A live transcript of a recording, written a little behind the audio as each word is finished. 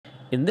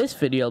In this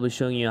video, I'll be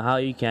showing you how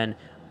you can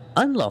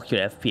unlock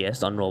your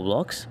FPS on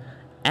Roblox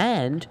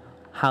and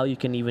how you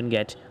can even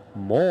get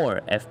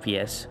more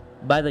FPS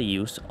by the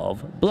use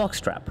of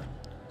BloxStrap.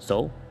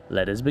 So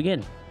let us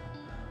begin.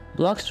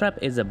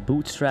 BloxStrap is a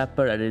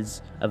bootstrapper that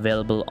is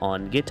available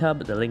on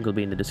GitHub. The link will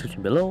be in the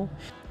description below.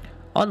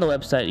 On the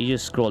website, you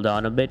just scroll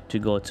down a bit to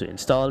go to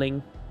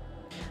installing.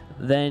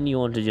 Then you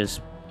want to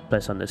just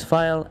press on this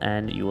file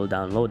and you will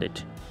download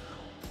it.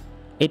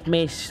 It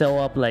may show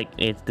up like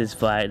this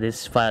file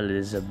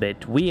is a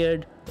bit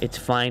weird. It's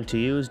fine to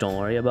use, don't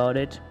worry about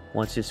it.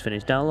 Once it's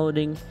finished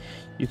downloading,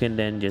 you can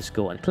then just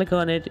go and click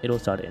on it. It'll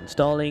start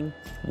installing.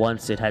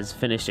 Once it has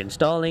finished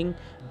installing,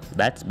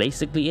 that's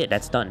basically it,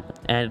 that's done.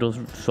 And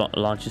it'll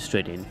launch you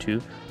straight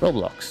into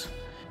Roblox.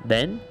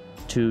 Then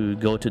to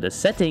go to the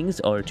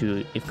settings or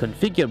to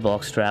configure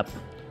BloxStrap,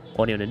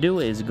 what you want to do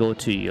is go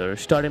to your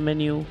starter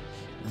menu,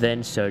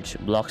 then search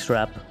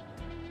BloxStrap,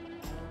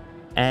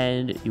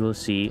 and you will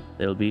see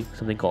there will be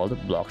something called the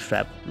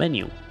BloxStrap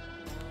menu.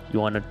 You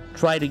want to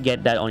try to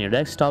get that on your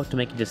desktop to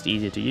make it just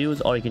easier to use,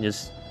 or you can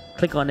just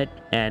click on it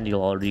and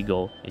you'll already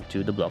go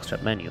into the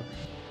BloxStrap menu.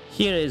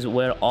 Here is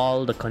where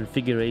all the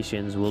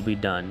configurations will be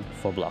done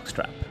for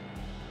BloxStrap.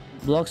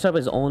 BloxStrap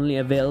is only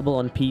available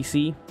on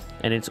PC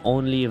and it's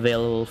only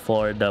available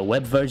for the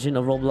web version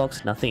of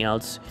Roblox, nothing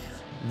else.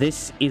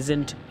 This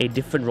isn't a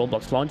different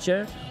Roblox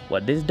launcher.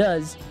 What this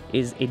does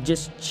is it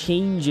just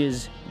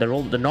changes the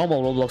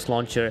normal Roblox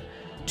launcher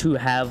to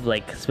have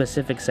like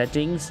specific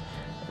settings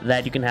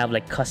that you can have,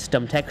 like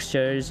custom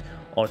textures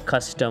or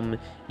custom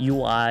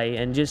UI,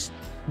 and just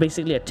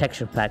basically a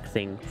texture pack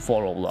thing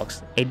for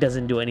Roblox. It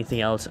doesn't do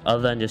anything else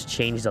other than just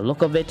change the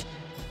look of it,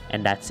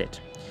 and that's it.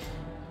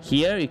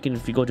 Here you can,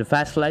 if you go to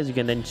fast flags, you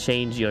can then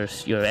change your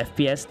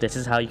FPS. This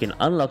is how you can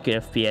unlock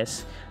your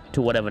FPS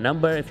to whatever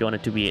number. If you want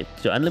it to be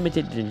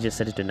unlimited, you can just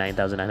set it to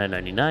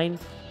 9,999.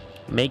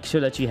 Make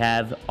sure that you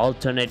have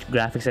alternate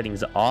graphic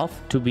settings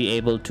off to be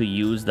able to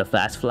use the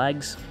fast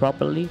flags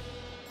properly.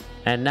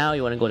 And now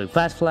you want to go to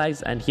fast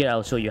flags, and here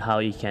I'll show you how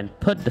you can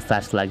put the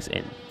fast flags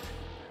in.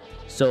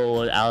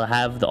 So I'll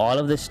have all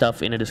of this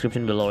stuff in the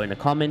description below or in a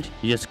comment.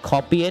 You just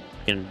copy it,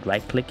 you can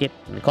right click it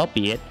and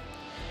copy it.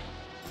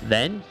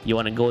 Then you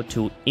want to go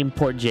to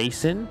import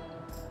JSON.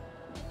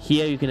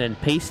 Here you can then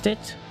paste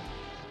it.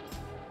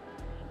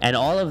 And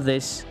all of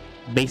this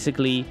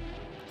basically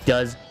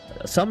does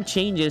some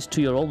changes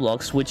to your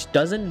Roblox, which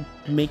doesn't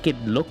make it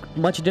look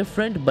much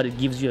different, but it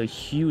gives you a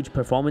huge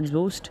performance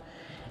boost.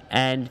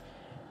 And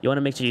you want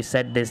to make sure you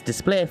set this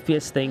display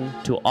FPS thing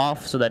to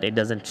off so that it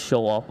doesn't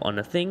show up on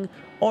a thing,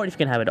 or if you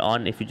can have it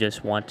on if you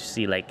just want to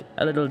see like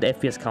a little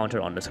FPS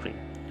counter on the screen.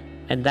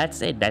 And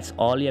that's it. That's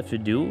all you have to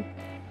do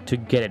to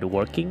get it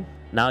working.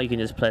 Now you can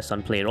just press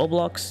on play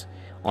Roblox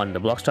on the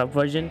BloxStrap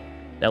version.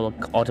 That will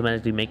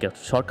automatically make a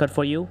shortcut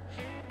for you.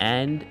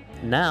 And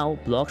now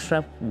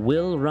BloxStrap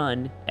will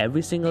run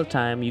every single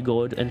time you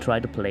go and try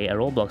to play a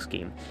Roblox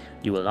game.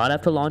 You will not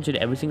have to launch it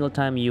every single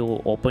time you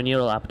open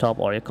your laptop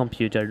or your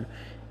computer.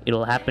 It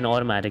will happen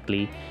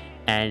automatically,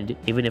 and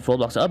even if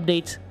Roblox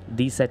updates,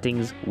 these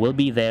settings will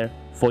be there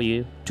for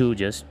you to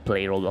just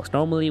play Roblox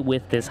normally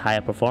with this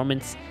higher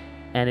performance,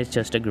 and it's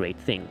just a great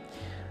thing.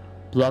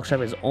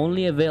 BloxStrap is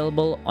only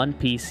available on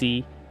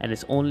PC, and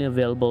it's only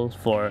available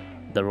for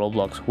the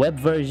Roblox web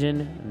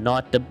version,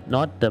 not the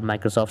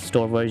Microsoft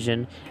Store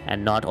version,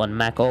 and not on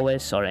Mac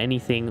OS or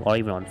anything, or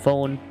even on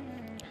phone.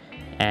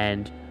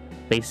 And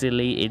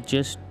basically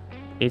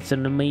it's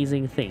an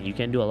amazing thing. You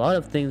can do a lot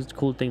of things,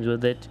 cool things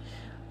with it,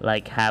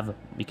 like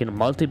you can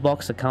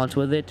multi-box accounts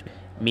with it,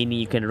 meaning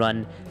you can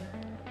run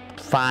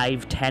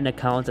 5-10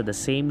 accounts at the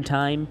same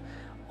time,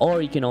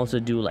 or you can also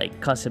do like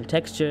custom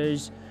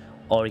textures,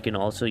 or you can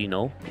also,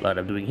 what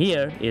I'm doing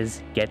here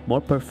is get more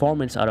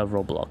performance out of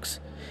Roblox.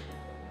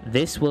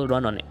 This will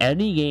run on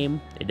any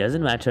game, it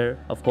doesn't matter.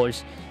 Of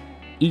course,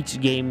 each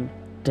game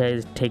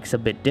takes a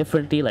bit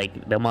differently,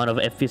 like the amount of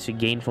FPS you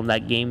gain from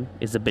that game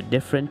is a bit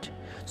different.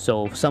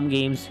 So some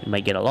games you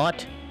might get a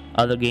lot,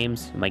 other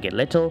games you might get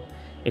little.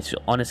 It's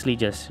honestly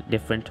just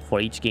different for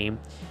each game.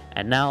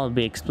 And now I'll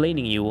be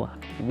explaining you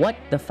what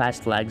the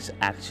fast flags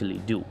actually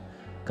do,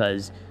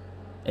 because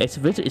it's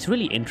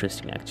really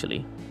interesting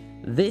actually.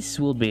 This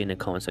will be in the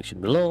comment section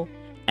below,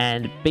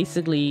 and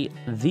basically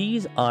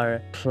these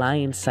are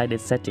client-sided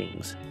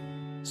settings.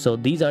 So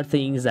these are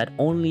things that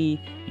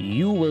only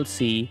you will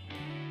see,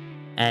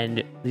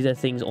 and these are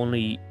things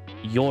only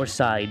your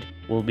side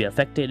will be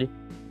affected.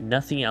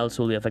 Nothing else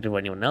will be affected for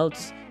anyone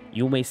else.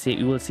 You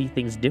will see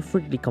things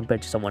differently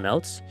compared to someone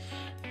else,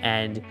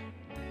 and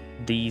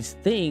these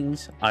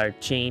things are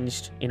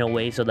changed in a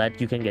way so that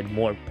you can get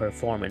more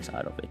performance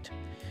out of it.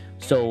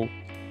 So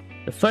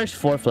the first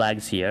 4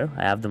 flags here,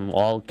 I have them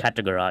all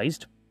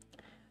categorized.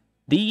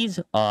 These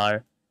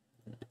are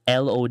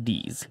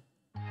LODs.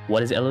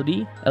 What is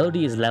LOD? LOD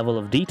is level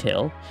of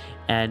detail,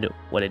 and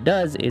what it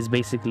does is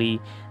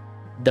basically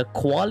the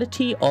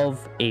quality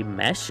of a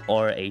mesh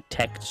or a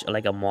text,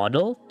 like a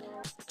model,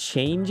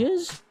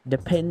 changes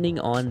depending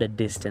on the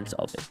distance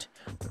of it.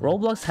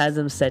 Roblox has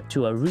them set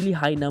to a really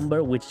high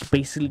number, which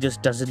basically just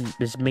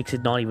makes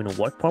it not even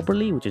work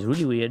properly, which is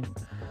really weird.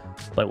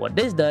 But what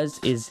this does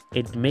is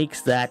it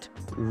makes that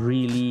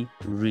really,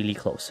 really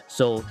close.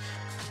 So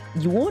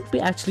you won't be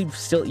actually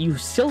you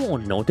still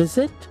won't notice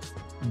it,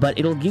 but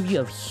it'll give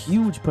you a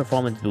huge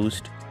performance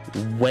boost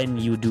when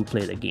you do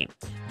play the game.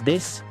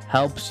 This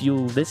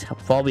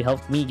probably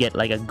helped me get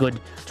like a good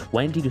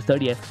 20 to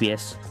 30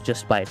 FPS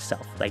just by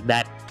itself, like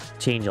that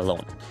change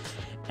alone.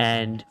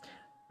 And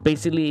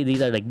basically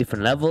these are like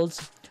different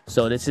levels.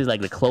 So this is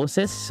like the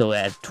closest, so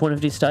at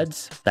 250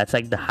 studs, that's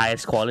like the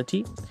highest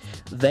quality.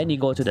 Then you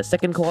go to the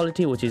second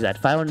quality, which is at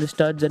 500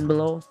 studs and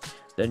below.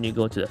 Then you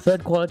go to the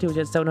third quality, which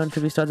is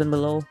 750 studs and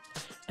below.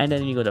 And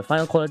then you go to the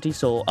final quality,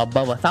 so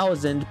above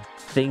 1000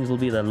 things will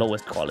be the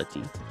lowest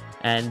quality.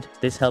 And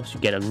this helps you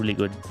get a really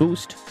good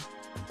boost.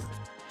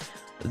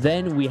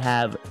 Then we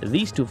have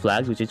these two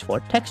flags, which is for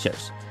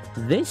textures.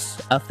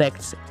 This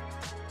affects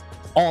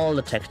all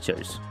the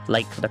textures,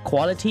 like the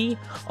quality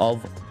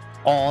of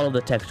all of the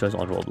textures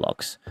on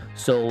Roblox.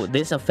 So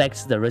this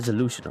affects the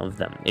resolution of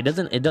them. It does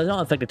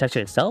not affect the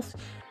texture itself,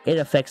 it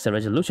affects the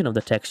resolution of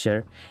the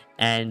texture.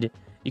 And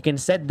you can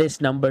set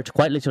this number to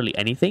quite literally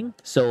anything.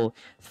 So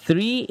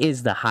 3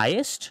 is the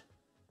highest.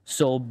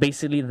 So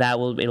basically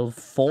it'll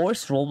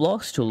force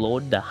Roblox to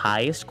load the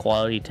highest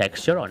quality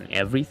texture on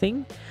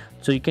everything.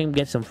 So you can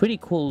get some pretty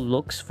cool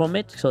looks from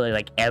it. So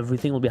like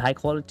everything will be high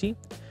quality.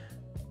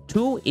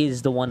 2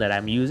 is the one that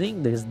I'm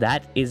using because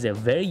that is a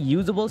very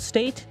usable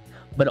state,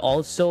 but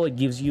also it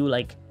gives you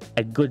like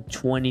a good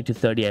 20 to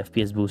 30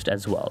 FPS boost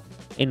as well.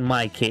 In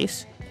my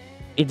case,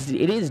 it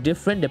is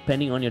different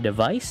depending on your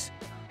device,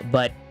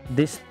 but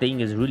this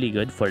thing is really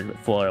good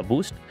for a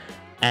boost.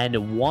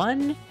 And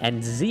 1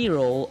 and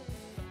 0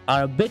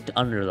 are a bit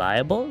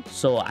unreliable,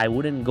 so I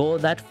wouldn't go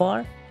that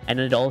far, and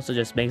it also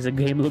just makes the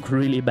game look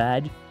really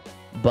bad.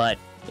 But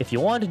if you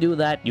want to do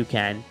that, you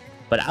can,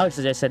 but I would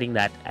suggest setting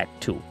that at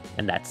 2,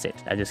 and that's it.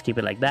 I just keep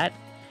it like that.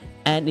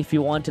 And if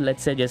you want to,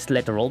 let's say, just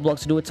let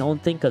Roblox do its own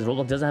thing, because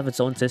Roblox doesn't have its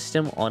own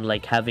system on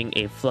like having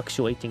a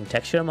fluctuating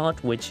texture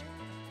amount, which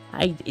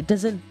it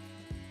doesn't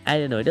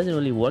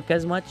really work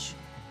as much.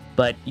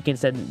 But you can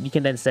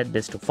then set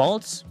this to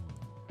false,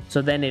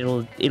 so then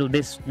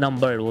this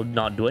number will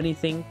not do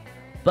anything.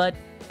 But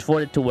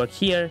for it to work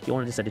here, you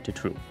want to set it to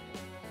true.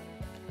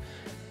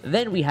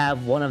 Then we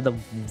have one of the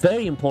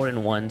very important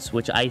ones,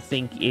 which I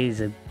think is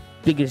the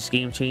biggest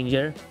game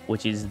changer,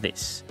 which is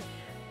this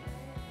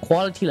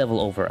quality level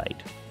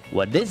override.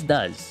 What this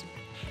does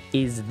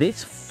is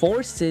this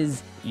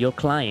forces your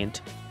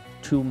client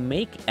to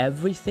make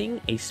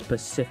everything a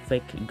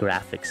specific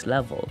graphics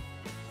level.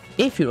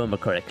 If you remember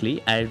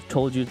correctly, I've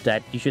told you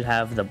that you should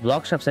have the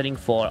BloxStrap setting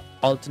for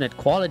alternate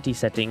quality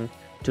setting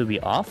to be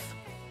off,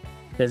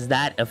 because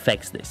that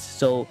affects this.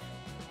 So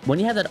when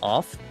you have that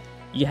off,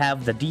 you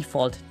have the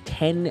default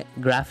 10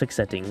 graphic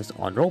settings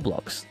on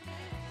Roblox.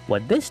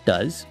 What this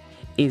does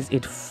is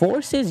it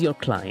forces your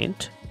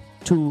client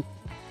to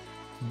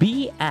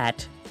be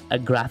at a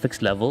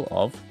graphics level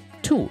of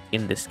 2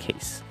 in this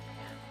case.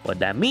 What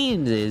that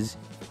means is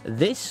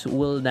this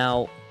will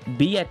now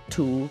be at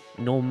 2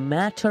 no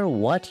matter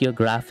what your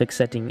graphic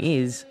setting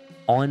is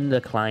on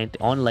the client,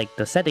 on like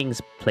the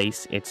settings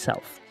place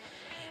itself.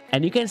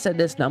 And you can set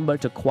this number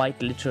to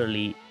quite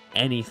literally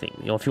anything.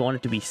 You know, if you want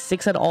it to be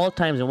 6 at all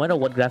times, no matter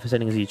what graphic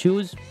settings you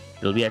choose,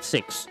 it'll be at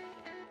 6.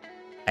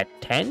 At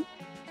 10,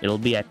 it'll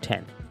be at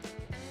 10.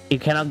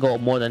 It cannot go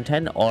more than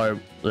 10 or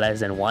less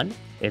than 1.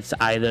 It's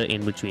either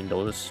in between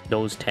those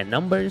 10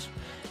 numbers.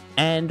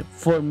 And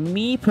for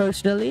me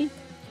personally,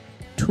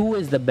 2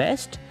 is the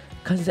best,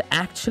 because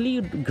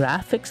actually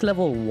graphics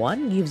level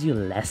 1 gives you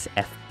less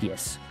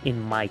FPS in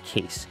my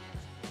case.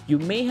 You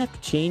may have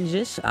to change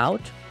this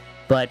out,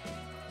 but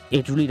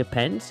it really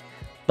depends.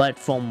 But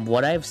from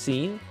what I've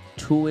seen,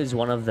 2 is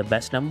one of the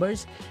best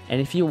numbers. And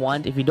if you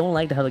don't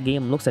like how the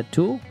game looks at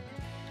 2,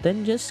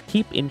 then just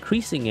keep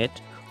increasing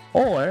it,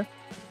 or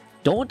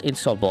don't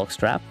install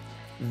BloxStrap,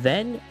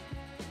 then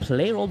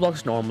play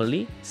Roblox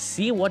normally,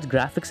 see what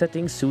graphic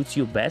setting suits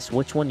you best,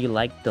 which one you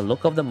like the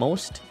look of the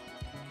most,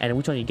 and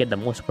which one you get the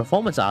most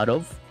performance out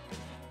of,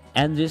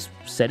 and just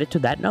set it to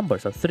that number.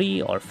 So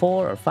 3 or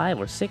 4 or 5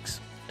 or 6,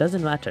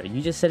 doesn't matter.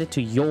 You just set it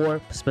to your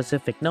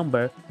specific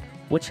number,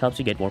 which helps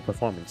you get more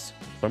performance.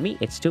 For me,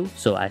 it's 2,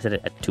 so I set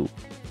it at 2.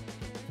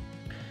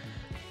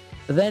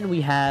 Then we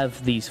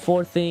have these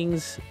 4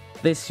 things.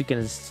 This you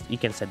can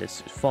set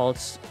this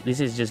false. This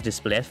is just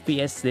display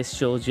FPS. This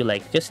shows you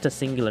like just a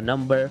singular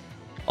number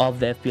of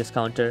the FPS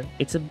counter.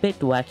 It's a bit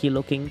wacky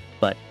looking,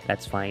 but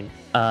that's fine.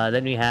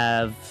 Then we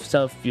have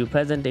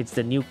self-view-present. It's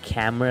the new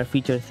camera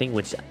feature thing,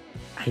 which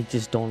I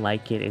just don't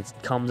like it. It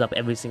comes up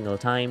every single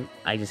time.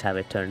 I just have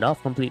it turned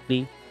off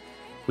completely.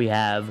 We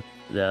have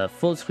the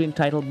full screen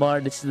title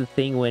bar. This is the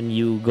thing when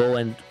you go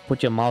and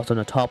put your mouse on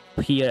the top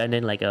here, and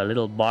then like a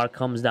little bar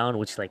comes down,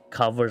 which like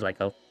covers like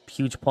a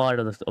huge part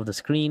of the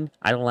screen.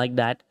 I don't like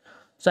that,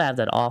 so I have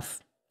that off.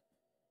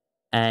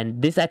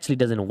 And this actually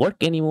doesn't work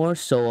anymore,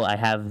 so I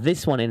have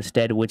this one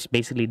instead, which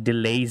basically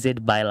delays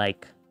it by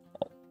like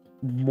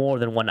more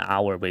than 1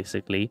 hour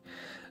basically.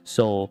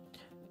 So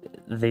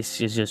this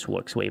just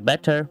works way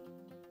better,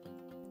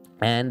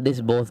 and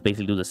this both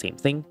basically do the same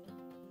thing.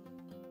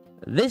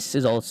 This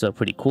is also a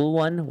pretty cool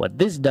one. What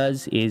this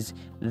does is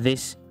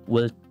this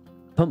will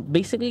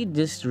basically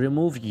just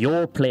remove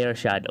your player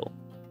shadow.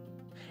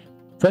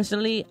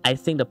 Personally, I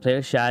think the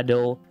player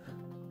shadow,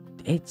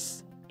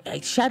 it's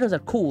like, shadows are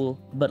cool,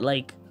 but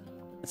like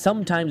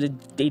sometimes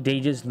they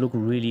just look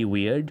really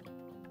weird,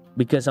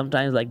 because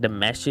sometimes like the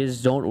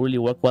meshes don't really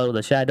work well with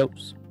the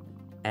shadows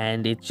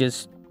and it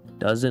just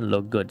doesn't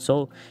look good.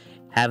 So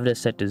have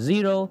this set to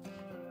 0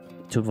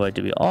 for it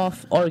to be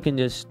off, or you can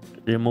just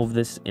remove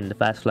this in the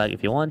fast flag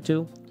if you want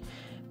to.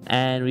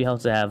 And we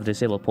also have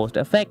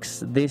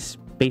DisablePostFx. This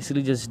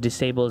basically just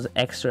disables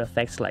extra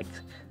effects like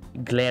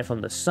glare from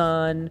the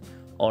sun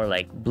or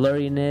like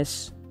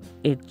blurriness.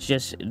 It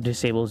just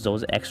disables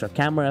those extra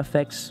camera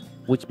effects,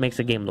 which makes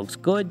the game looks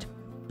good,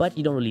 but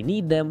you don't really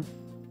need them,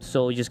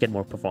 so you just get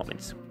more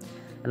performance.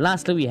 And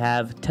lastly, we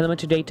have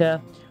telemetry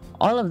data.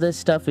 All of this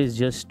stuff is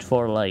just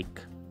for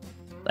like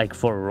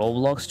for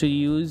Roblox to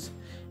use.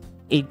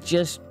 It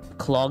just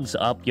clogs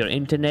up your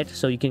internet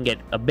so you can get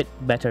a bit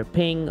better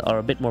ping or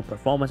a bit more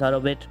performance out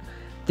of it.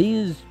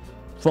 These,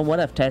 from what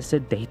I've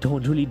tested, they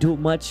don't really do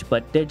much,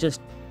 but they're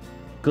just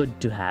good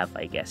to have,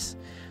 I guess.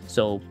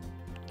 So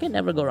you can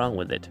never go wrong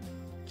with it.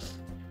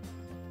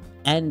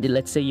 And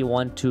let's say you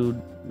want to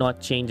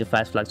not change the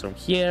fast flags from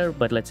here,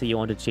 but let's say you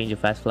want to change the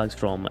fast flags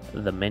from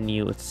the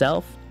menu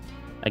itself.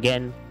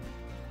 Again,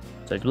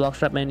 search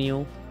BloxStrap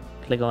menu,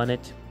 click on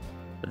it,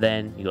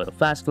 then you go to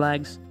fast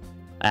flags.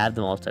 I have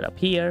them all set up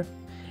here.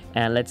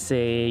 And let's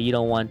say you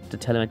don't want the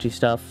telemetry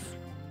stuff.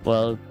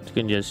 Well, you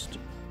can just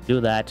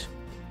do that.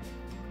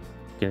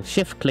 You can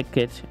shift click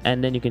it,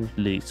 and then you can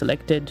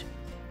select it,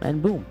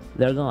 and boom,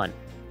 they're gone,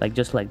 like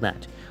just like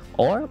that.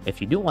 Or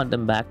if you do want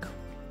them back,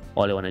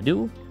 all you want to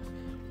do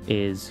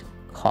is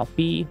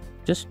copy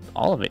just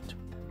all of it,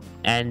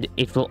 and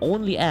it will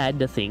only add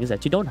the things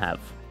that you don't have,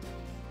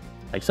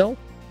 like so,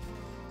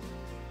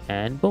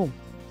 and boom,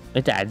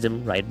 it adds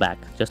them right back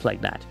just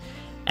like that.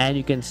 And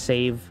you can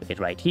save it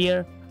right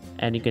here,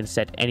 and you can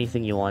set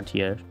anything you want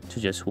here to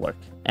just work.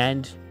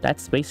 And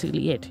that's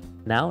basically it.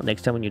 Now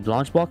next time when you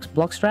launch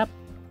BloxStrap,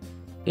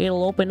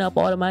 it'll open up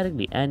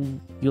automatically and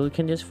you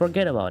can just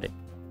forget about it.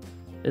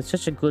 It's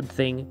such a good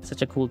thing,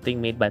 such a cool thing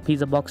made by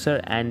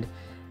PizzaBoxer and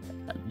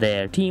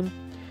their team.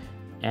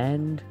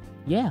 And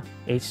yeah,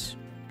 this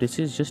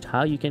is just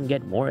how you can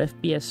get more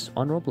FPS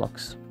on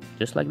Roblox,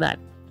 just like that.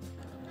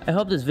 I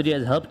hope this video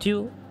has helped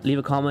you. Leave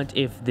a comment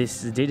if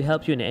this did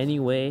help you in any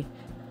way.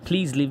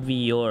 Please leave me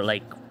your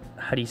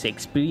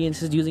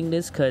experiences using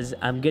this, because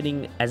I'm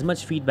getting as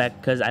much feedback,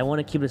 because I want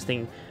to keep this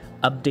thing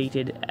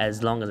updated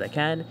as long as I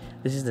can.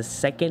 This is the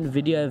second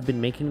video I've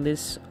been making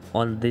this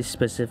on this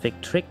specific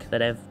trick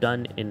that I've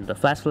done in the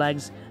fast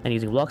flags and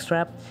using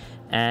BloxStrap,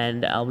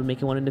 and I'll be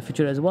making one in the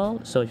future as well.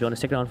 So if you want to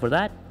stick around for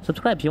that,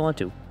 subscribe if you want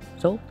to.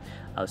 So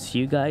I'll see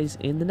you guys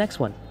in the next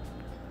one.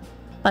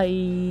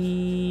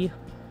 Bye.